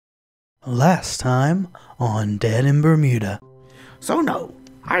Last time on Dead in Bermuda. So no,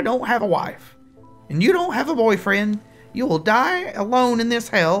 I don't have a wife. And you don't have a boyfriend. You will die alone in this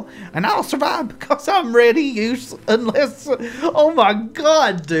hell, and I'll survive because I'm ready, unless... Oh my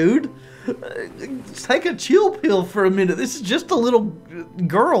god, dude. Take a chill pill for a minute. This is just a little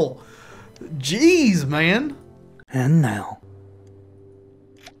girl. Jeez, man. And now.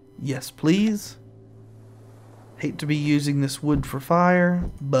 Yes, please. Hate to be using this wood for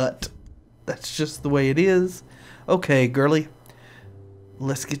fire, but that's just the way it is. Okay, girly.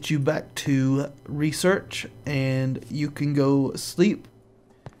 Let's get you back to research, and you can go sleep.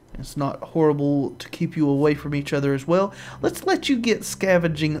 It's not horrible to keep you away from each other as well. Let's let you get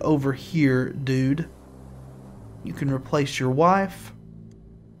scavenging over here, dude. You can replace your wife,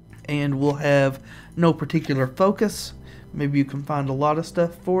 and we'll have no particular focus. Maybe you can find a lot of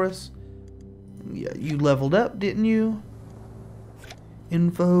stuff for us. Yeah, you leveled up, didn't you?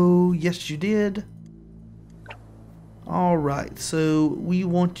 Info, yes you did. Alright, so we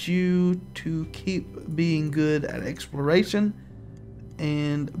want you to keep being good at exploration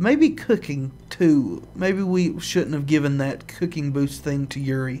and maybe cooking too. Maybe we shouldn't have given that cooking boost thing to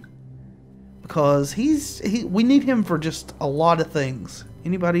Yuri, because we need him for just a lot of things.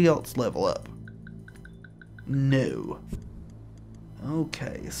 Anybody else level up? No.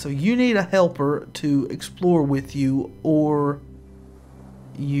 Okay, so you need a helper to explore with you, or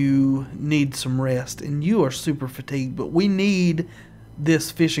you need some rest, and you are super fatigued, but we need this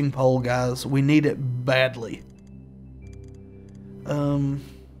fishing pole, guys. We need it badly.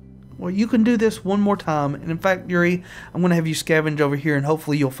 Well, you can do this one more time, and in fact, Yuri, I'm going to have you scavenge over here, and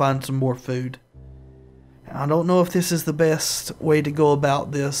hopefully you'll find some more food. I don't know if this is the best way to go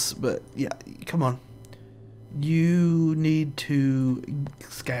about this, but yeah, come on. You need to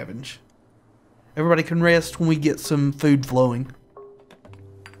scavenge. Everybody can rest when we get some food flowing.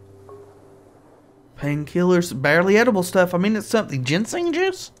 Painkillers, barely edible stuff. I mean, it's something. Ginseng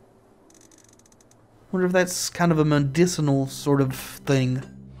juice? Wonder if that's kind of a medicinal sort of thing.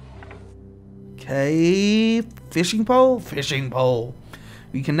 Okay, fishing pole? Fishing pole.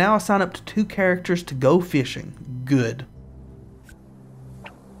 You can now assign up to 2 characters to go fishing. Good.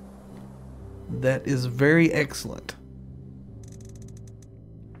 That is very excellent.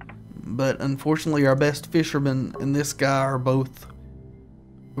 But unfortunately, our best fishermen and this guy are both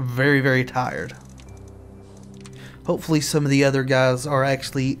very, very tired. Hopefully some of the other guys are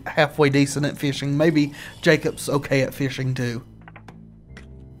actually halfway decent at fishing. Maybe Jacob's okay at fishing too.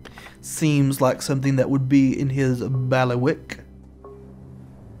 Seems like something that would be in his bailiwick.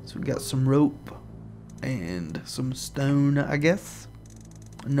 So we got some rope and some stone, I guess.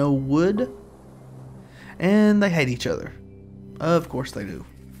 No wood. And they hate each other. Of course they do.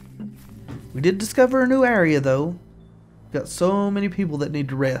 We did discover a new area though. Got so many people that need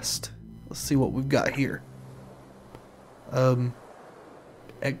to rest. Let's see what we've got here.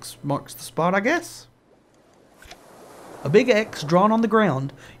 X marks the spot, I guess. A big X drawn on the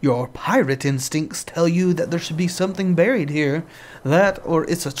ground. Your pirate instincts tell you that there should be something buried here. That or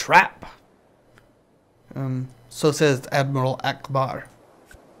it's a trap. So says Admiral Akbar.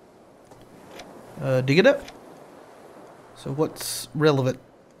 Dig it up. So what's relevant?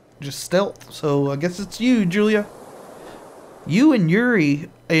 Just stealth. So I guess it's you, Julia. You and Yuri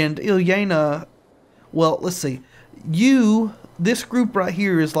and Ilyana. Well, let's see. This group right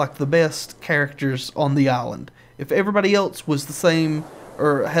here is like the best characters on the island. If everybody else was the same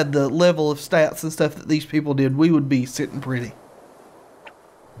or had the level of stats and stuff that these people did, we would be sitting pretty.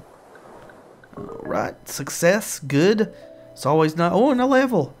 Alright, success, good. It's always not. Oh, and a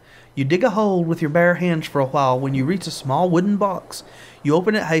level. You dig a hole with your bare hands for a while. When you reach a small wooden box, you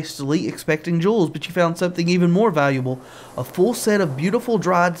open it hastily, expecting jewels, but you found something even more valuable. A full set of beautiful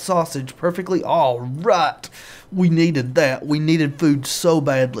dried sausage, perfectly... All right. We needed that. We needed food so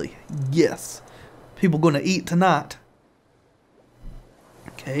badly. Yes. People gonna eat tonight.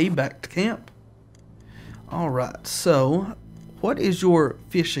 Okay, back to camp. Alright, so what is your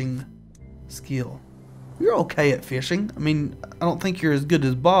fishing skill? You're okay at fishing. I mean, I don't think you're as good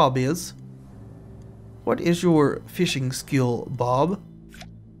as Bob is. What is your fishing skill, Bob?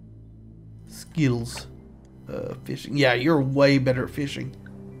 Skills. Fishing. Yeah, you're way better at fishing.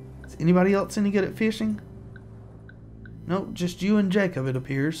 Is anybody else any good at fishing? No, just you and Jacob, it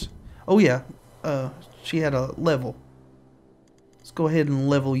appears. Oh yeah, she had a level. Let's go ahead and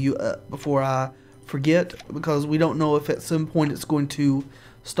level you up before I forget, because we don't know if at some point it's going to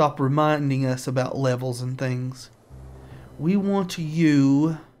stop reminding us about levels and things. We want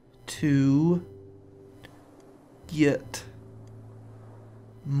you to get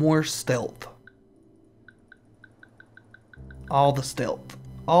more stealth. All the stealth.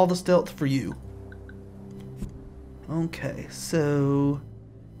 All the stealth for you. Okay, so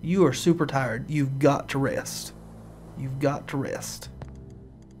you are super tired. You've got to rest. You've got to rest.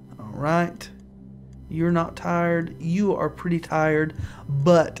 Alright. You're not tired. You are pretty tired.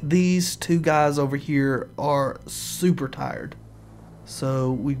 But these two guys over here are super tired.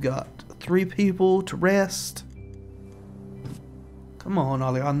 So we've got 3 people to rest. Come on,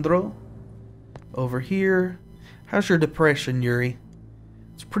 Alejandro. Over here. How's your depression, Yuri?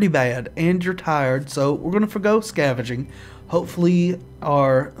 It's pretty bad. And you're tired. So we're going to forgo scavenging. Hopefully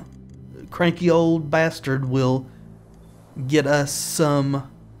our cranky old bastard will get us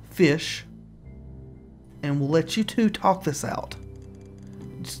some fish. And we'll let you two talk this out.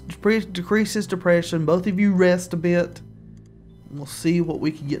 Just decrease his depression. Both of you rest a bit. We'll see what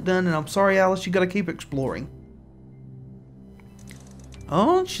we can get done. And I'm sorry, Alice, you gotta keep exploring.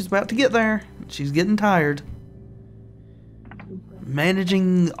 Oh, she's about to get there. She's getting tired.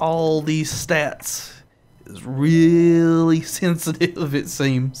 Managing all these stats is really sensitive, it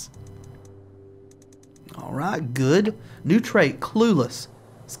seems. Alright, good. New trait, clueless.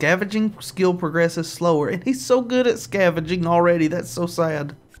 Scavenging skill progresses slower. And he's so good at scavenging already. That's so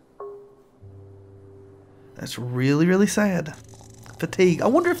sad. That's really, really sad. Fatigue. I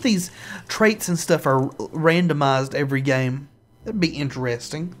wonder if these traits and stuff are randomized every game. That'd be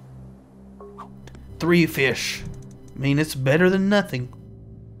interesting. 3 fish. I mean, it's better than nothing.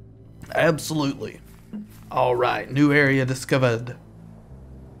 Absolutely. Alright, new area discovered.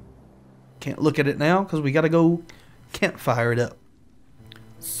 Can't look at it now because we gotta go campfire it up.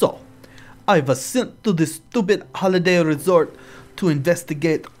 So, I was sent to this stupid holiday resort to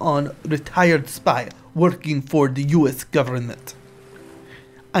investigate on retired spy working for the US government.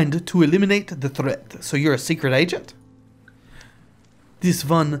 And to eliminate the threat. So you're a secret agent? This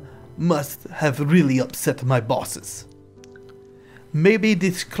one must have really upset my bosses. Maybe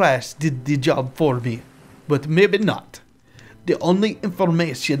this crash did the job for me, but maybe not. The only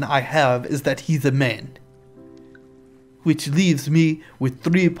information I have is that he's a man. Which leaves me with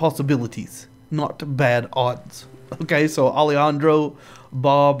 3 possibilities. Not bad odds. Okay, so Alejandro,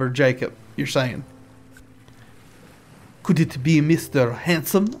 Bob, or Jacob, you're saying. Could it be Mr.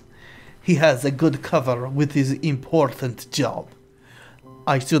 Handsome? He has a good cover with his important job.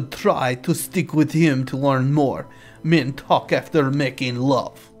 I should try to stick with him to learn more. Men talk after making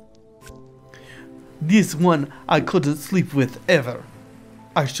love. This one I couldn't sleep with ever.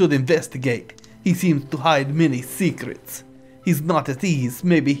 I should investigate. He seems to hide many secrets. He's not at ease.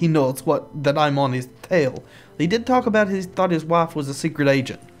 Maybe he knows that I'm on his tail. He did talk about thought his wife was a secret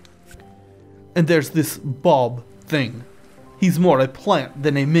agent. And there's this Bob thing. He's more a plant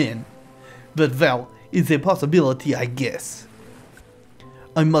than a man. But well, it's a possibility, I guess.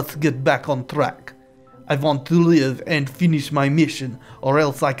 I must get back on track. I want to live and finish my mission, or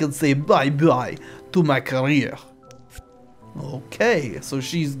else I can say bye-bye to my career. Okay, so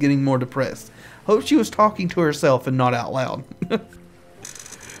she's getting more depressed. Hope she was talking to herself and not out loud.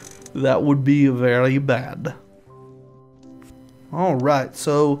 That would be very bad. Alright,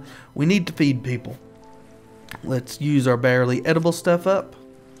 so we need to feed people. Let's use our barely edible stuff up.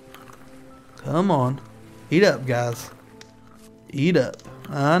 Come on. Eat up, guys. Eat up.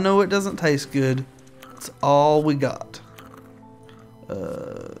 I know it doesn't taste good. It's all we got.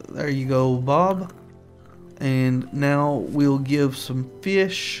 There you go, Bob. And now we'll give some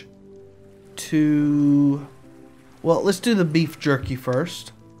fish to... Well, let's do the beef jerky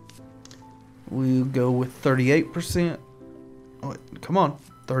first. We'll go with 38%. Oh, wait, come on.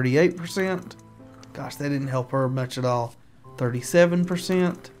 38%. Gosh, that didn't help her much at all.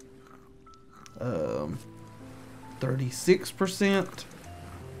 37%. 36%.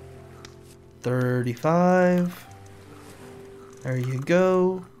 35. There you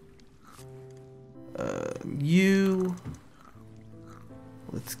go. You.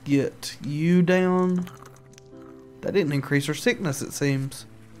 Let's get you down. That didn't increase her sickness, it seems.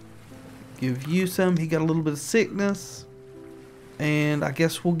 Give you some. He got a little bit of sickness. And I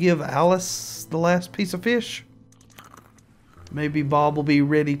guess we'll give Alice the last piece of fish. Maybe Bob will be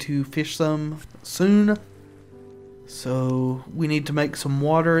ready to fish some soon. So we need to make some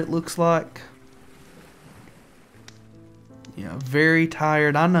water, it looks like. Yeah, very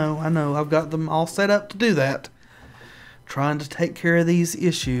tired. I know. I've got them all set up to do that. Trying to take care of these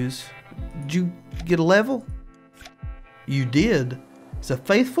issues. Did you get a level? You did. He's a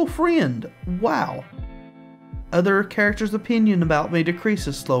faithful friend. Wow. Other characters' opinion about me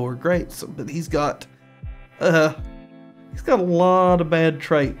decreases slower. Great. So, but he's got a lot of bad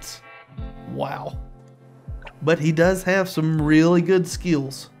traits. Wow. But he does have some really good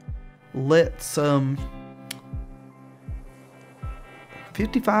skills. Let's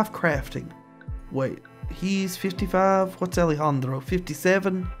 55 crafting. Wait, he's 55. What's Alejandro?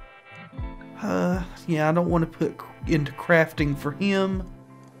 57. Yeah, I don't want to put into crafting for him.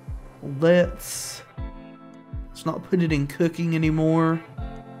 Let's not put it in cooking anymore.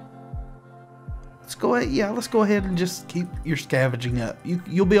 Let's go ahead. Yeah, let's go ahead and just keep your scavenging up.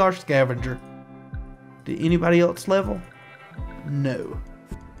 You'll be our scavenger. Did anybody else level? No.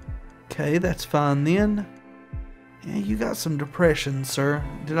 Okay, that's fine then. Yeah, you got some depression, sir.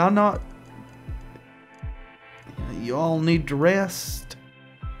 Did I not? You all need to rest.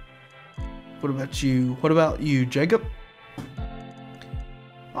 What about you? What about you, Jacob?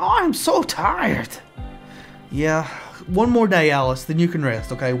 Oh, I'm so tired. Yeah, one more day, Alice, then you can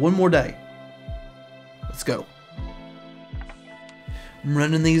rest, okay? One more day. Let's go. I'm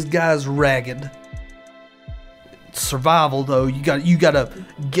running these guys ragged. It's survival, though. You gotta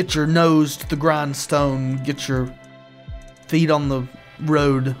get your nose to the grindstone, get your feet on the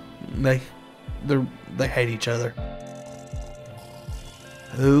road. They hate each other.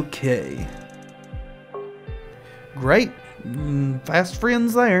 Okay. Great. Fast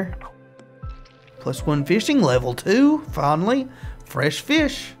friends there. +1 fishing, level 2. Finally. Fresh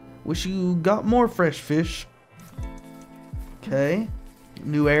fish. Wish you got more fresh fish. Okay.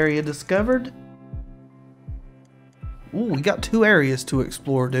 New area discovered. Ooh, we got 2 areas to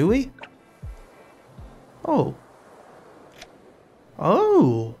explore, do we? Oh.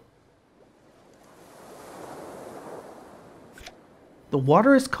 Oh. The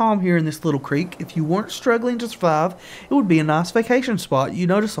water is calm here in this little creek. If you weren't struggling to survive, it would be a nice vacation spot. You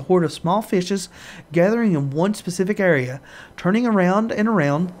notice a horde of small fishes gathering in one specific area, turning around and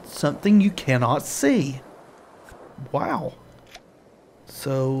around, something you cannot see. Wow.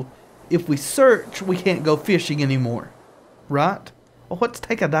 So, if we search, we can't go fishing anymore, right? Well, let's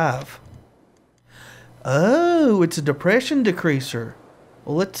take a dive. Oh, it's a depression decreaser.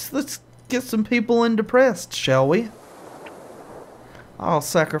 Well, let's get some people in depressed, shall we? I'll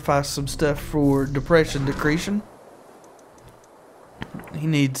sacrifice some stuff for depression decretion. He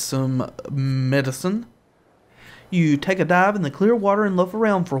needs some medicine. You take a dive in the clear water and loaf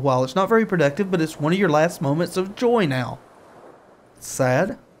around for a while. It's not very productive, but it's one of your last moments of joy now.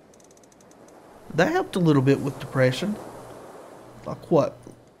 Sad. That helped a little bit with depression. Like what?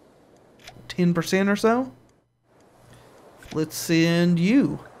 10% or so? Let's send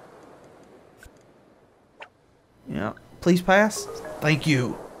you. Yeah. Please pass. Thank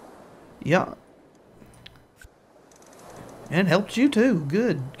you. Yeah. And helped you too.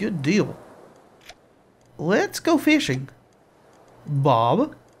 Good deal. Let's go fishing.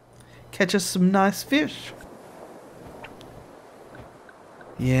 Bob, catch us some nice fish.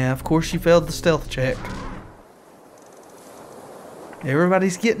 Yeah, of course you failed the stealth check.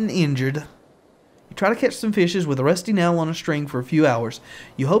 Everybody's getting injured. You try to catch some fishes with a rusty nail on a string for a few hours.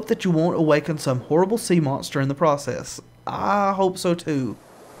 You hope that you won't awaken some horrible sea monster in the process. I hope so too.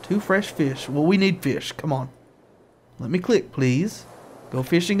 2 fresh fish. Well, we need fish. Come on. Let me click, please. Go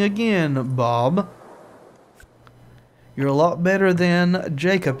fishing again, Bob. You're a lot better than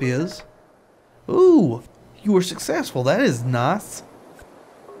Jacob is. Ooh, you were successful. That is nice.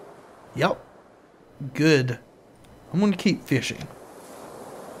 Yep. Good. I'm going to keep fishing.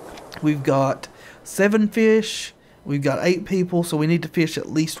 We've got 7 fish. We've got 8 people, so we need to fish at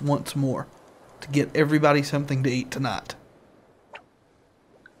least once more to get everybody something to eat tonight.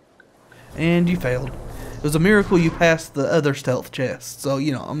 And you failed. It was a miracle you passed the other stealth chest, so,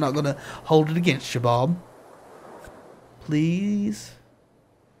 you know, I'm not going to hold it against you, Bob. Please.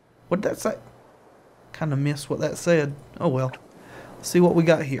 What did that say? Kind of missed what that said. Oh well. Let's see what we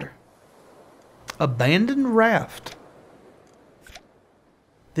got here. Abandoned raft.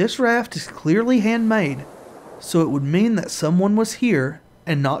 This raft is clearly handmade, so it would mean that someone was here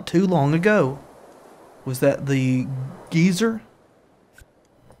and not too long ago. Was that the geezer?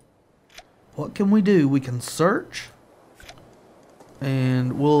 What can we do? We can search.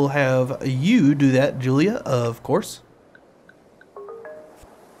 And we'll have you do that, Julia, of course.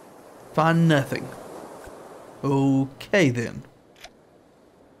 Find nothing. Okay then.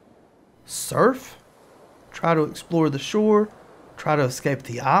 Surf. Try to explore the shore. Try to escape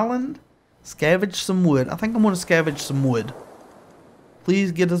the island. Scavenge some wood. I think I'm going to scavenge some wood.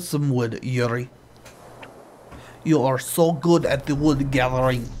 Please get us some wood, Yuri. You are so good at the wood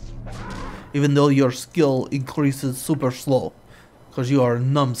gathering. Even though your skill increases super slow. Because you are a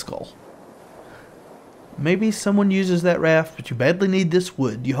numbskull. Maybe someone uses that raft, but you badly need this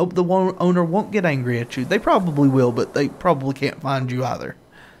wood. You hope the owner won't get angry at you. They probably will, but they probably can't find you either.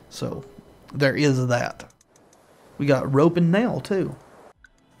 So, there is that. We got rope and nail, too.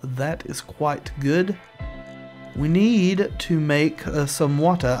 That is quite good. We need to make some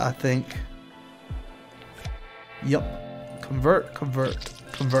water, I think. Yep. Convert, convert,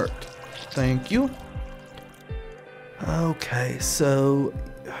 convert. Thank you. Okay, so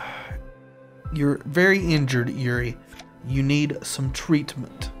you're very injured, Yuri. You need some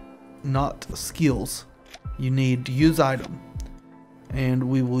treatment, not skills. You need to use item. And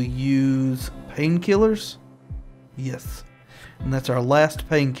we will use painkillers. Yes. And that's our last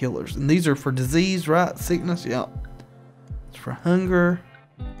painkillers. And these are for disease, right? Sickness, yeah. It's for hunger.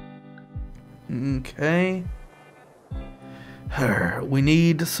 Okay. We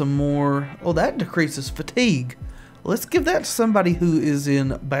need some more. Oh, that decreases fatigue. Let's give that to somebody who is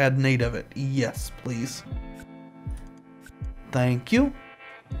in bad need of it. Yes, please. Thank you.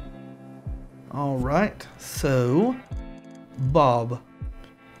 Alright, so Bob,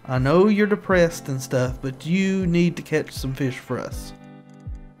 I know you're depressed and stuff, but you need to catch some fish for us.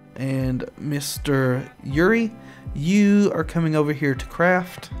 And Mr. Yuri, you are coming over here to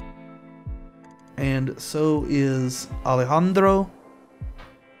craft. And so is Alejandro.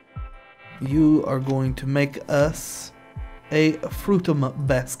 You are going to make us a fruitum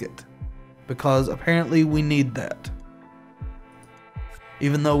basket, because apparently we need that,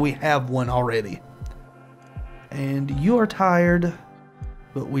 even though we have one already. And you are tired,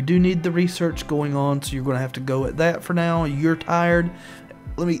 but we do need the research going on, so you're going to have to go at that for now. You're tired.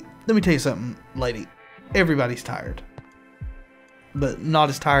 Let me tell you something, lady. Everybody's tired, but not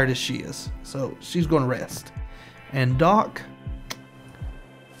as tired as she is, so she's going to rest. And Doc,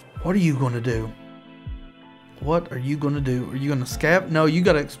 what are you going to do? What are you going to do? Are you going to scab? No, you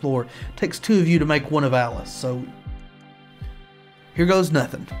got to explore. It takes two of you to make one of Alice, so here goes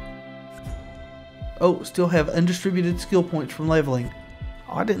nothing. Oh, still have undistributed skill points from leveling.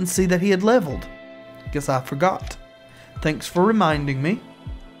 Oh, I didn't see that he had leveled. Guess I forgot. Thanks for reminding me.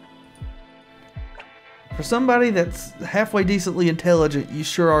 For somebody that's halfway decently intelligent, you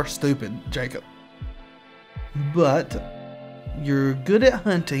sure are stupid, Jacob. But you're good at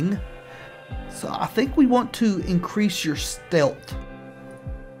hunting, so I think we want to increase your stealth.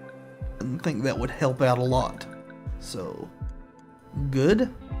 I think that would help out a lot. So,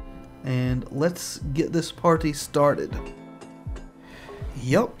 good. And let's get this party started.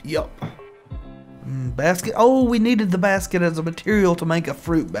 Yup. Basket. Oh, we needed the basket as a material to make a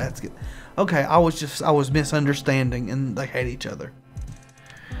fruit basket. Okay, I was misunderstanding, and they hate each other.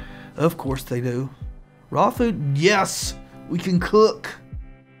 Of course they do. Raw food? Yes! We can cook.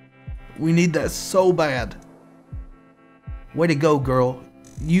 We need that so bad. Way to go, girl.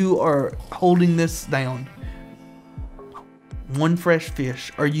 You are holding this down. One fresh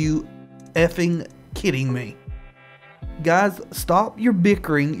fish. Are you effing kidding me? Guys, stop your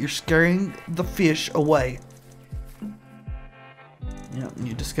bickering. You're scaring the fish away. Yep,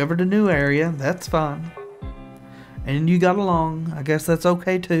 you discovered a new area. That's fine. And you got along. I guess that's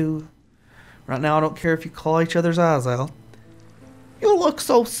okay too. Right now, I don't care if you claw each other's eyes out. You look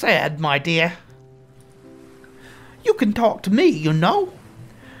so sad, my dear. You can talk to me, you know.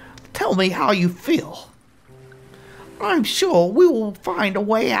 Tell me how you feel. I'm sure we will find a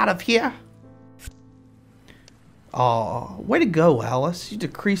way out of here. Aw, way to go, Alice. You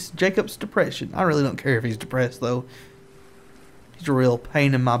decreased Jacob's depression. I really don't care if he's depressed, though. He's a real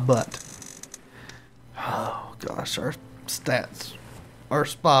pain in my butt. Oh, gosh, our stats are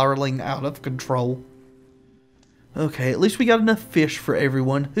spiraling out of control. Okay, at least we got enough fish for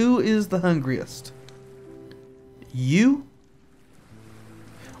everyone. Who is the hungriest? You?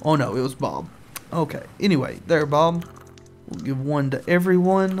 Oh, no, it was Bob. Okay, anyway, there, Bob. We'll give one to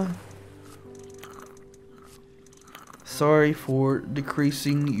everyone. Sorry for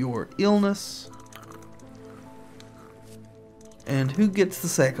decreasing your illness. And who gets the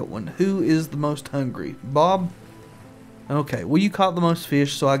second one? Who is the most hungry? Bob? Okay, well, you caught the most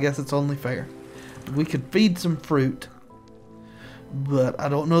fish, so I guess it's only fair. We could feed some fruit, but I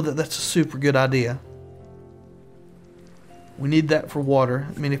don't know that that's a super good idea. We need that for water.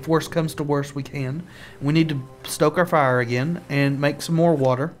 I mean, if worse comes to worse, we can. We need to stoke our fire again and make some more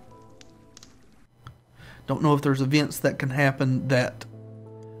water. Don't know if there's events that can happen that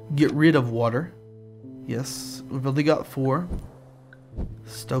get rid of water. Yes, we've only got 4.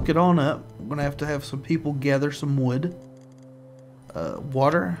 Stoke it on up. We're going to have some people gather some wood.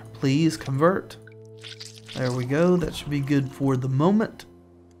 Water, please convert. There we go. That should be good for the moment.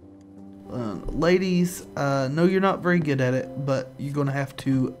 Ladies, no, you're not very good at it, but you're going to have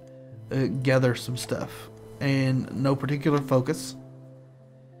to gather some stuff. And no particular focus.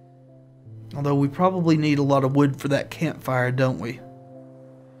 Although we probably need a lot of wood for that campfire, don't we?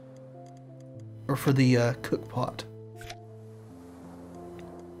 Or for the cook pot.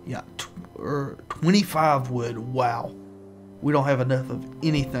 Yeah, or 25 wood. Wow. We don't have enough of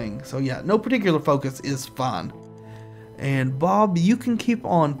anything. So yeah, no particular focus is fine. And Bob, you can keep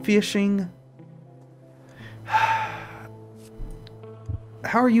on fishing.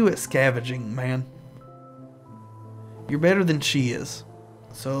 How are you at scavenging, man? You're better than she is.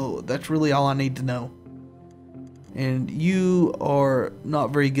 So that's really all I need to know. And you are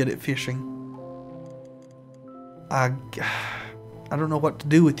not very good at fishing. I don't know what to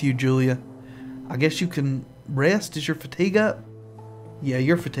do with you, Julia. I guess you can rest. Is your fatigue up? Yeah,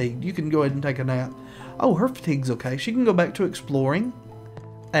 you're fatigued. You can go ahead and take a nap. Oh, her fatigue's okay. She can go back to exploring,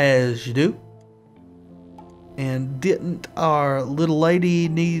 as you do. And didn't our little lady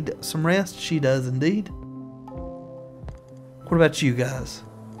need some rest? She does indeed. What about you guys?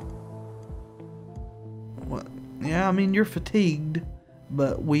 What? Yeah, I mean, you're fatigued,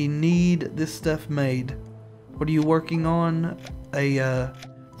 but we need this stuff made. What are you working on? A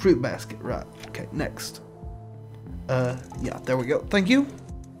fruit basket, right? Okay, next. Yeah, there we go. Thank you.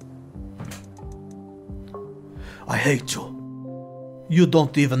 I hate you. You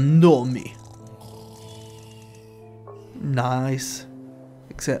don't even know me. Nice.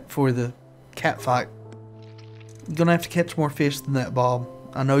 Except for the cat fight. You're gonna have to catch more fish than that, Bob.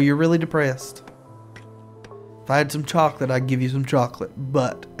 I know you're really depressed. If I had some chocolate, I'd give you some chocolate.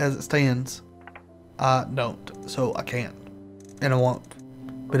 But, as it stands, I don't. So I can't. And I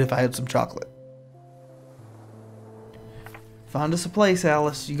won't. But if I had some chocolate. Find us a place,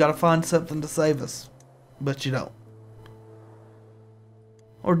 Alice. You gotta find something to save us. But you don't.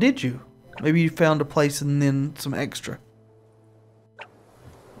 Or did you? Maybe you found a place and then some extra.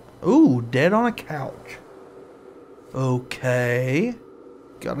 Ooh, dead on a couch. Okay.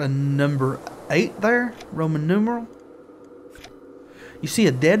 Got a number 8 there. Roman numeral. You see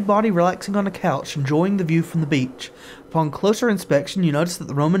a dead body relaxing on a couch, enjoying the view from the beach. Upon closer inspection, you notice that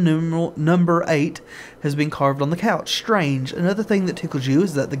the Roman numeral number 8 has been carved on the couch. Strange. Another thing that tickles you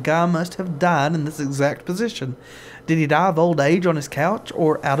is that the guy must have died in this exact position. Did he die of old age on his couch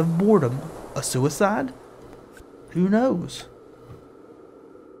or out of boredom? A suicide? Who knows?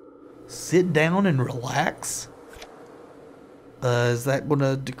 Sit down and relax? Is that going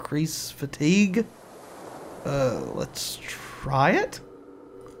to decrease fatigue? Let's try it.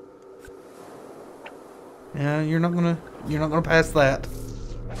 Yeah, you're not gonna pass that.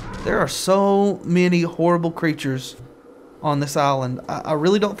 There are so many horrible creatures on this island. I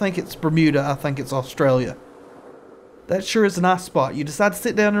really don't think it's Bermuda. I think it's Australia. That sure is a nice spot. You decide to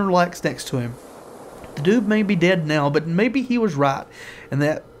sit down and relax next to him. The dude may be dead now, but maybe he was right, and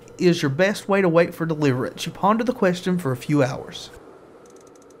that is your best way to wait for deliverance. You ponder the question for a few hours.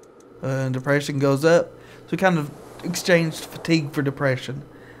 Depression goes up. So we kind of exchanged fatigue for depression.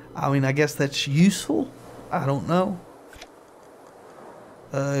 I mean, I guess that's useful. I don't know.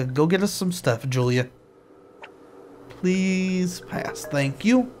 Go get us some stuff, Julia. Please pass. Thank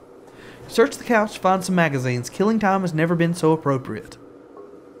you. Search the couch to find some magazines. Killing time has never been so appropriate.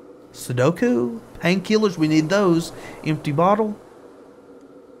 Sudoku. Painkillers, we need those. Empty bottle.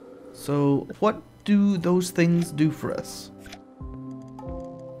 So, what do those things do for us?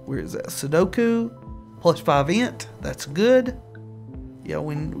 Where is that? Sudoku. Plus 5 int. That's good. Yeah,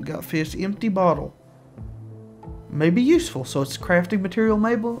 we got fish. Empty bottle. Maybe useful. So it's crafting material.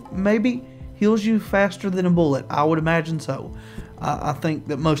 Maybe heals you faster than a bullet. I would imagine so. I think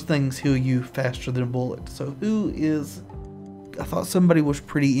that most things heal you faster than a bullet. So who is... I thought somebody was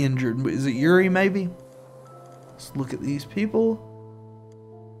pretty injured. Is it Yuri maybe? Let's look at these people.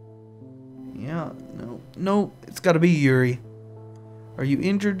 Yeah, no, it's got to be Yuri. Are you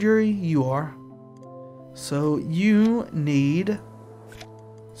injured, Yuri? You are. So you need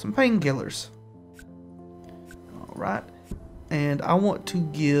some painkillers. Alright. And I want to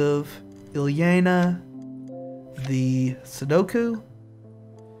give Ilyana the Sudoku,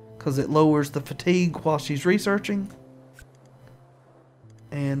 because it lowers the fatigue while she's researching.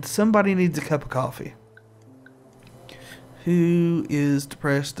 And somebody needs a cup of coffee. Who is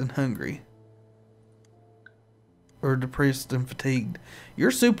depressed and hungry? Or depressed and fatigued?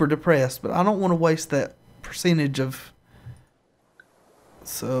 You're super depressed, but I don't want to waste that percentage of...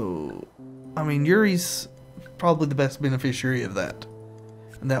 So, I mean, Yuri's probably the best beneficiary of that.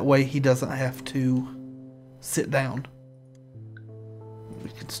 And that way he doesn't have to sit down. We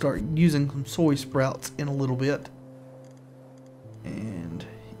can start using some soy sprouts in a little bit. And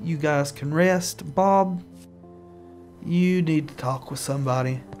you guys can rest. Bob, you need to talk with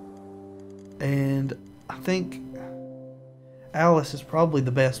somebody. And I think Alice is probably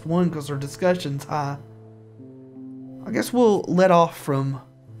the best one because her discussion's high. I guess we'll let off from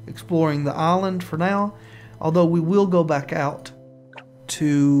exploring the island for now. Although we will go back out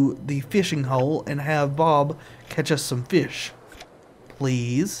to the fishing hole and have Bob catch us some fish.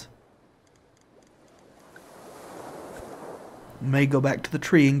 Please. May go back to the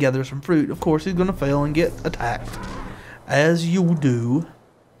tree and gather some fruit. Of course, he's going to fail and get attacked. As you do.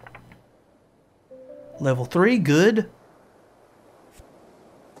 Level 3, good.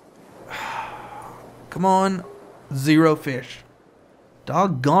 Come on. 0 fish.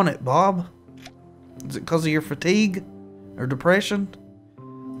 Doggone it, Bob. Is it because of your fatigue? Or depression?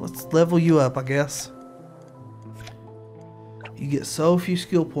 Let's level you up, I guess. You get so few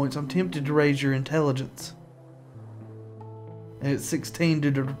skill points, I'm tempted to raise your intelligence. And it's 16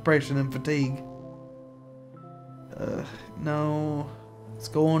 due to depression and fatigue. No. Let's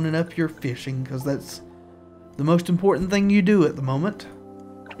go on and up your fishing, because that's the most important thing you do at the moment.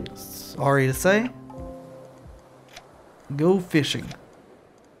 Sorry to say. Go fishing.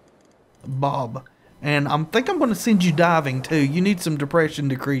 Bob. And I think I'm going to send you diving too. You need some depression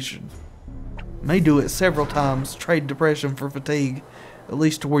decretion. May do it several times. Trade depression for fatigue. At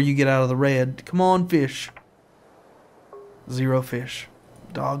least to where you get out of the red. Come on, fish. 0 fish.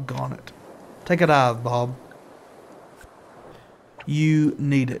 Doggone it. Take a dive, Bob. You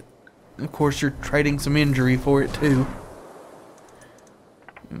need it. Of course, you're trading some injury for it too.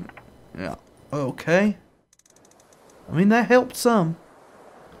 Yeah. Okay. I mean, that helped some.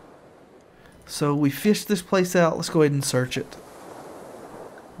 So we fished this place out. Let's go ahead and search it.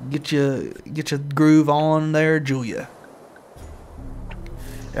 Get your groove on there, Julia.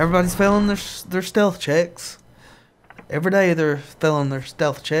 Everybody's failing their stealth checks. Every day they're failing their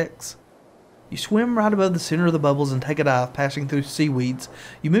stealth checks. You swim right above the center of the bubbles and take a dive, passing through seaweeds.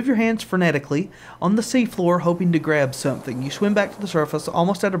 You move your hands frenetically on the seafloor, hoping to grab something. You swim back to the surface,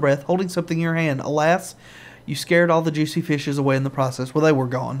 almost out of breath, holding something in your hand. Alas, you scared all the juicy fishes away in the process. Well, they were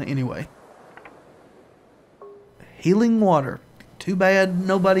gone anyway. Healing water. Too bad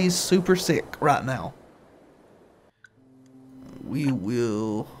nobody's super sick right now. We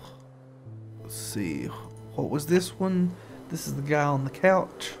will see. What was this one? This is the guy on the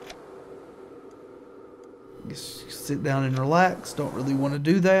couch. Just sit down and relax. Don't really want to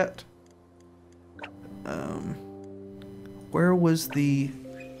do that. Where was the...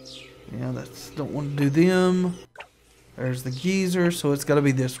 Yeah, that's... Don't want to do them. There's the geezer, so it's got to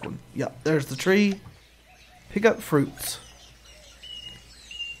be this one. Yep, there's the tree. Pick up fruits.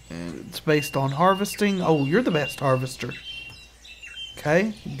 And it's based on harvesting. Oh, you're the best harvester.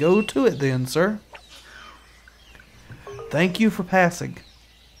 Okay, go to it then, sir. Thank you for passing.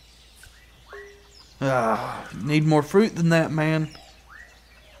 Need more fruit than that, man.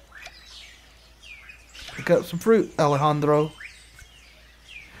 Pick up some fruit, Alejandro.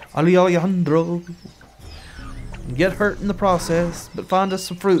 Alejandro. Get hurt in the process, but find us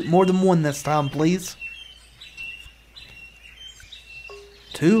some fruit. More than one this time, please.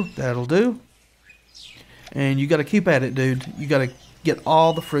 2, that'll do. And you gotta keep at it, dude. You gotta get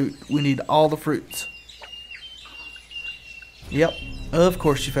all the fruit. We need all the fruits. Yep, of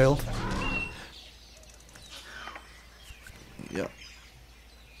course you failed. Yep.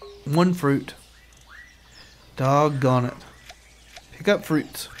 1 fruit. Doggone it. Pick up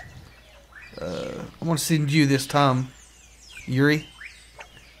fruits. I'm gonna send you this time, Yuri.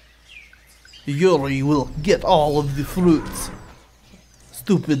 Yuri will get all of the fruits.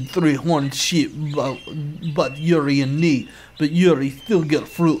 Stupid 3-horned sheep, but Yuri and me. But Yuri still get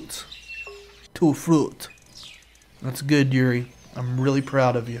fruits. 2 fruit. That's good, Yuri. I'm really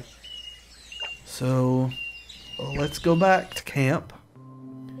proud of you. So, let's go back to camp.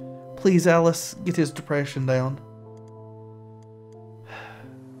 Please, Alice, get his depression down.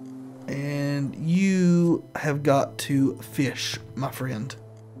 And you have got to fish, my friend.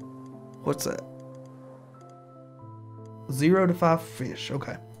 What's that? 0 to 5 fish.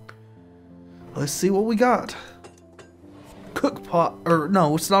 Okay. Let's see what we got. Cook pot. Or,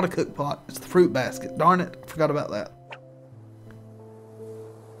 no, it's not a cook pot. It's the fruit basket. Darn it. I forgot about that.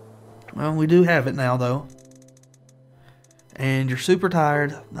 Well, we do have it now, though. And you're super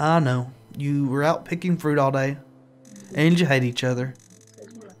tired. I know. You were out picking fruit all day. And you hate each other.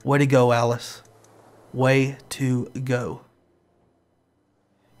 Way to go, Alice. Way to go.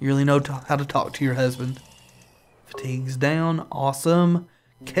 You really know how to talk to your husband. Fatigue's down. Awesome.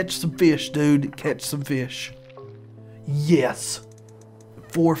 Catch some fish, dude. Catch some fish. Yes.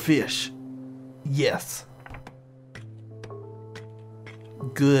 4 fish. Yes.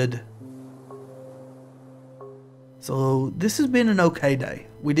 Good. So this has been an okay day.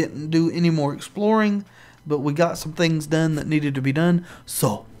 We didn't do any more exploring, but we got some things done that needed to be done.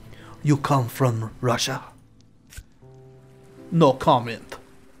 So, you come from Russia? No comment.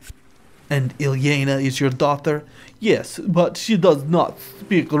 And Ilyana is your daughter? Yes, but she does not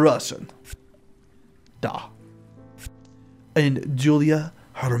speak Russian. Da. And Julia,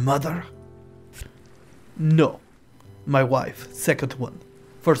 her mother? No. My wife, second one.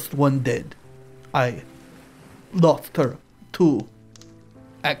 First one dead. I lost her to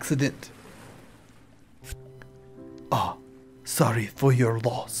accident. Ah, sorry for your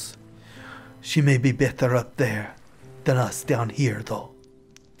loss. She may be better up there than us down here, though.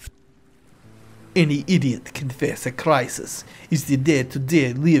 Any idiot can face a crisis. It's the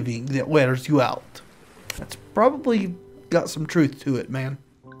day-to-day living that wears you out. That's probably got some truth to it, man.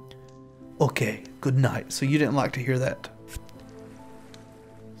 Okay, good night. So you didn't like to hear that.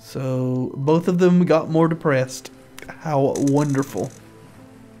 So both of them got more depressed. How wonderful.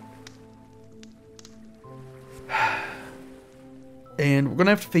 And we're going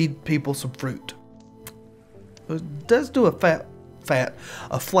to have to feed people some fruit. It does do a flat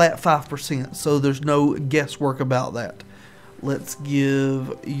 5%, so there's no guesswork about that. Let's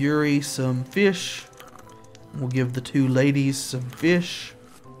give Yuri some fish. We'll give the two ladies some fish.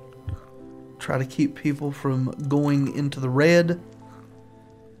 Try to keep people from going into the red.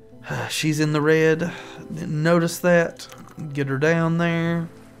 She's in the red. Didn't notice that. Get her down there.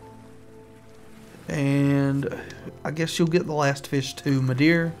 And I guess you'll get the last fish too, my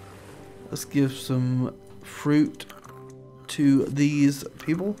dear. Let's give some fruit to these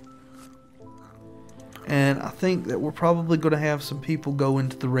people. And I think that we're probably going to have some people go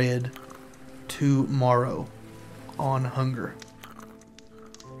into the red tomorrow on hunger.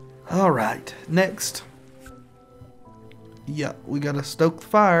 Alright, next. Yeah, we got to stoke the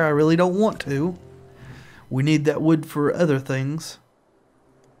fire. I really don't want to. We need that wood for other things.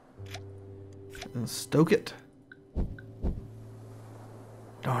 Let's stoke it.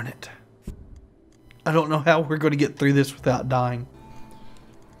 Darn it. I don't know how we're going to get through this without dying.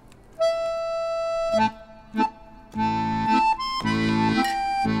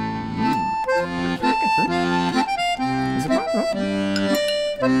 Is it